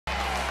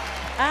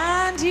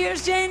And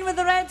here's Jane with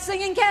the red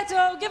singing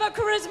kettle. Give a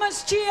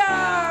Christmas cheer.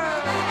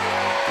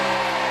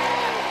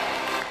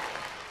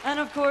 And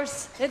of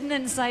course, hidden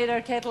inside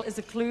our kettle is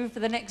a clue for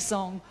the next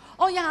song.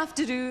 All you have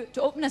to do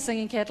to open a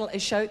singing kettle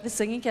is shout the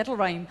singing kettle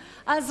rhyme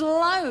as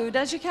loud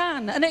as you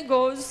can. And it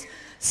goes,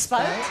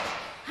 spout,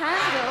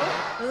 handle,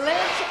 lid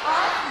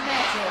of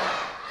metal.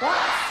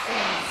 What's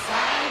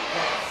inside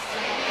the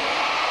singing?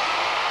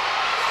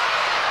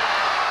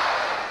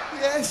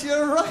 Yes,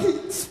 you're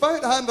right.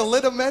 Spout, handle,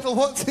 lid of metal.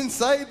 What's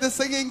inside the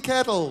singing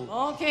kettle?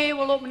 Okay,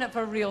 we'll open it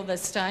for real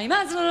this time.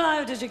 As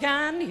loud as you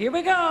can. Here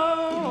we go.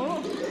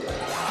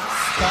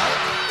 Spout,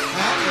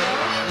 handle,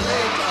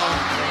 lid of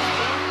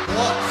metal.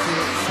 What's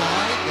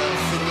inside the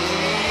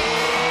singing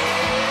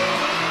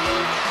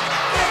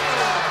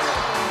kettle?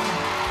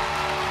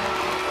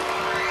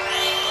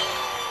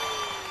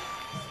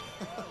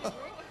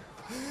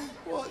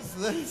 What's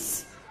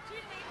this?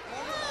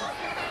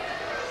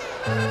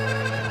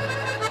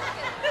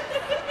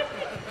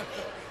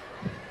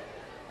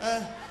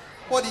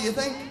 What do you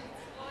think?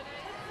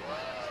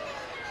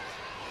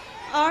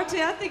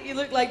 Artie, I think you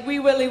look like wee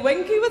Willy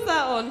Winky with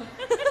that on.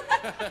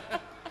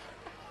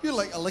 You're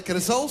like a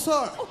licorice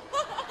ulcer.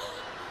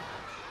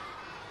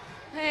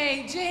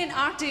 Hey, Jane,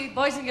 Artie,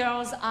 boys and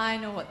girls, I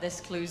know what this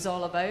clue's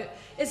all about.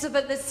 It's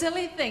about the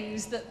silly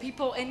things that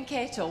people in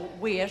Kettle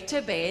wear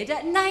to bed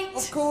at night.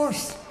 Of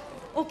course.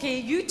 Okay,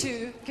 you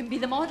two can be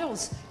the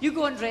models. You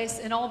go and dress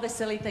in all the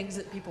silly things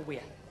that people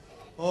wear.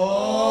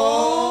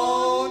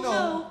 Oh,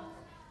 no.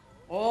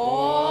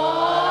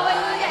 Oh,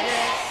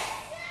 yes.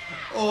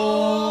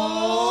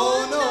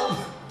 Oh, no.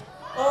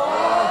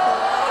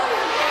 Oh,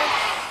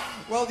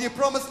 yes. Well, you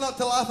promise not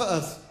to laugh at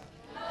us?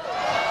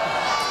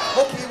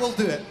 Okay, we'll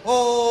do it.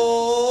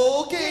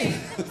 Okay.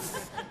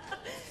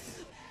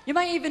 You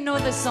might even know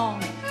this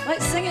song.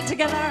 Let's sing it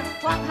together.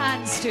 Clap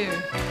hands too.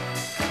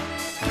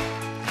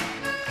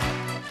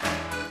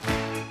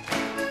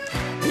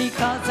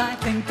 Because I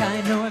think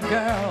I know a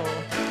girl.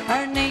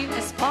 Her name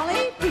is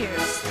Polly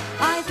Pears.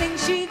 I think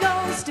she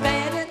goes to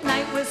bed at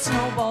night with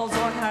snowballs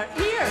on her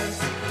ears.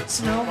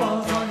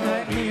 Snowballs on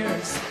her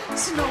ears.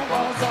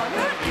 Snowballs on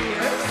her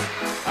ears.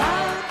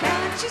 How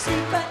can she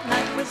sleep at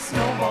night with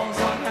snowballs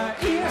on her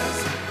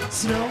ears?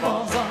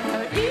 Snowballs on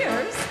her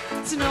ears.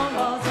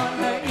 Snowballs on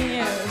her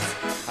ears.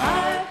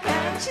 How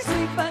can she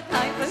sleep at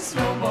night with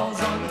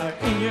snowballs on her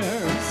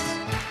ears?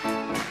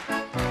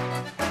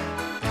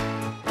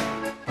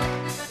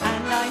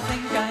 And I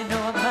think I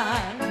know a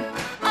man.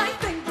 I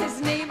think his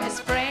name is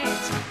Fred.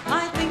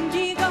 I think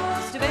he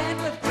goes to bed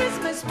with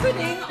Christmas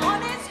pudding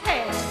on his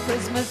head.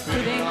 Christmas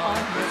pudding on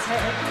his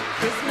head.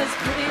 Christmas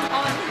pudding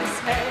on his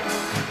head.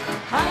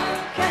 How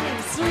can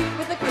he sleep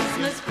with the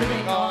Christmas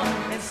pudding on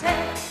his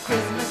head?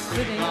 Christmas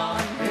pudding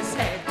on his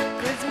head.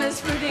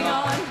 Christmas pudding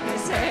on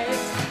his head.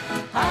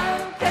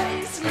 How can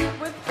he sleep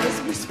with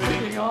Christmas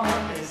pudding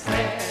on his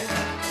head?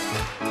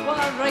 What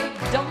a right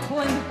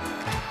dumpling.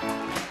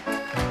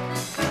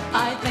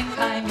 I think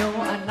I know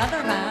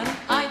another man.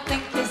 I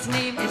think his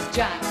name is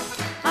Jack.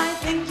 I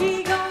think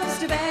he goes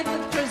to bed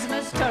with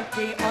Christmas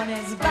turkey on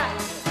his back.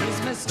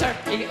 Christmas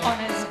turkey on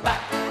his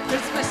back.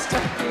 Christmas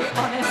turkey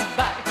on his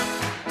back.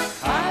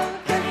 How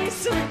can he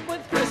sleep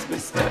with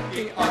Christmas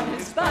turkey on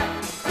his back?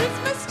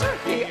 Christmas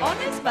turkey on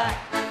his back.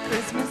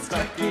 Christmas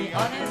turkey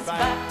on his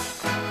back.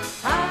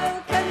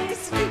 How can he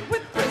sleep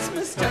with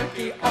Christmas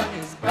turkey on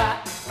his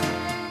back?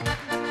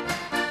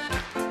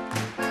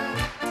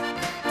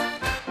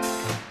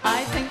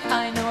 I think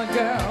I know a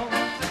girl.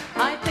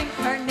 I think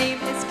her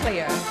name is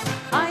Claire.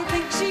 I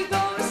think she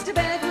goes to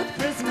bed with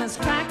Christmas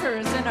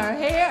crackers in her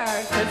hair.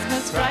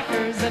 Christmas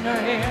crackers in her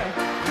hair.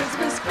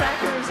 Christmas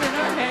crackers in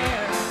her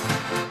hair.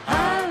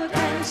 How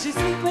can she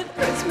sleep with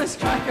Christmas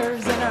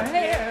crackers in her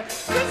hair?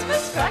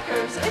 Christmas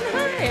crackers in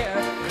her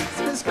hair.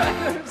 Christmas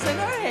crackers in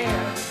her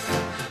hair.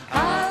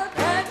 How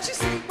can she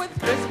sleep with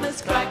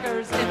Christmas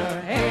crackers in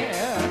her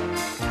hair?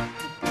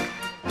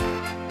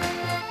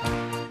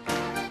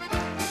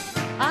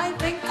 I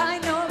think I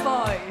know a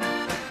boy.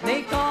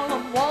 They call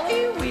him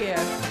Wally Weir.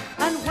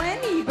 And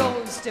when he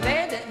goes to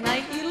bed at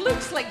night, he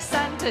looks like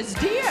Santa's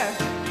deer.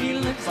 He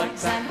looks like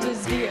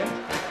Santa's deer.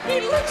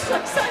 He looks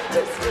like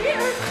Santa's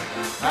deer.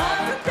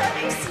 How can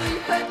he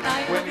sleep at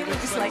night when he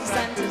looks like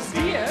Santa's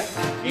deer?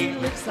 He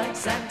looks like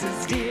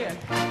Santa's deer.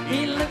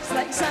 He looks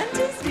like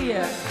Santa's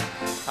deer.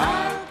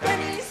 How can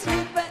he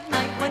sleep at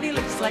night when he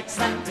looks like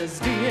Santa's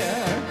deer?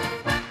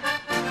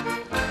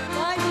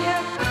 My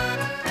dear,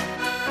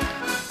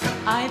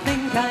 I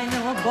think I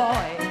know a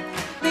boy.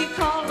 They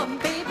call him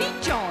Baby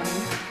John.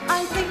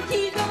 I think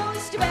he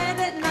goes to bed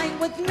at night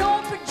with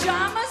no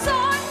pajamas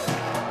on.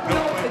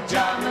 No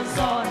pajamas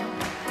on.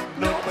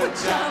 No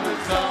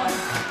pajamas on.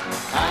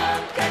 How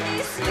can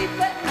he sleep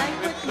at night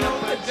with no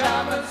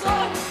pajamas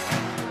on?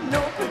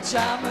 No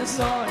pajamas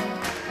on.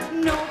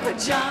 No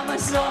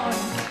pajamas on.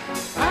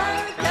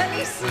 How can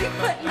he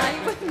sleep at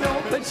night with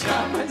no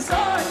pajamas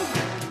on?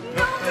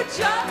 No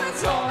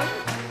pajamas on.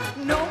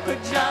 No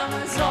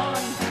pajamas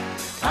on.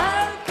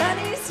 How can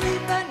he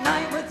sleep at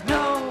night with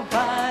no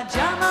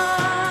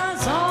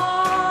pajamas on?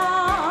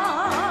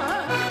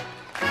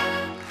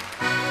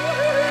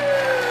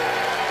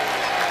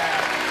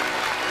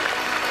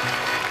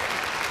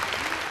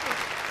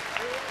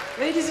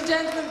 Ladies and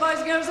gentlemen, boys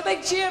and girls, a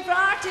big cheer for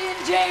Artie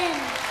and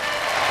Jane.